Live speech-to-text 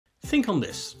Think on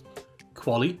this.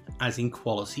 Quali as in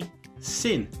quality,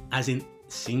 sin as in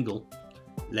single,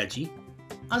 legi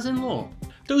as in law.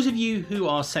 Those of you who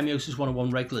are Semiosis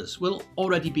 101 regulars will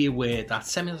already be aware that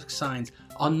semiotic signs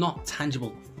are not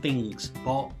tangible things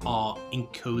but are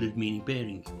encoded meaning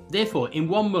bearing. Therefore, in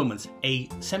one moment a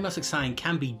semiotic sign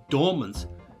can be dormant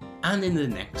and in the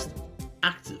next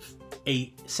active.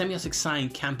 A semiotic sign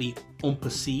can be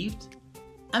unperceived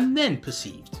and then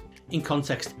perceived. In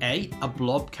context A, a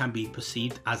blob can be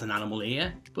perceived as an animal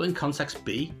ear, but in context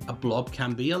B, a blob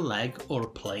can be a leg or a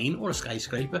plane or a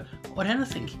skyscraper or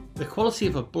anything. The quality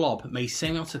of a blob may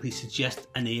semiotically suggest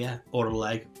an ear or a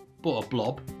leg, but a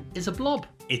blob is a blob.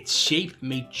 Its shape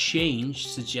may change,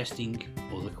 suggesting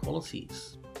other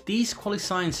qualities. These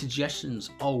quali-sign suggestions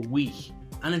are weak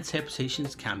and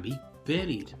interpretations can be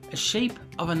varied. A shape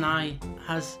of an eye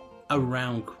has a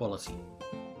round quality.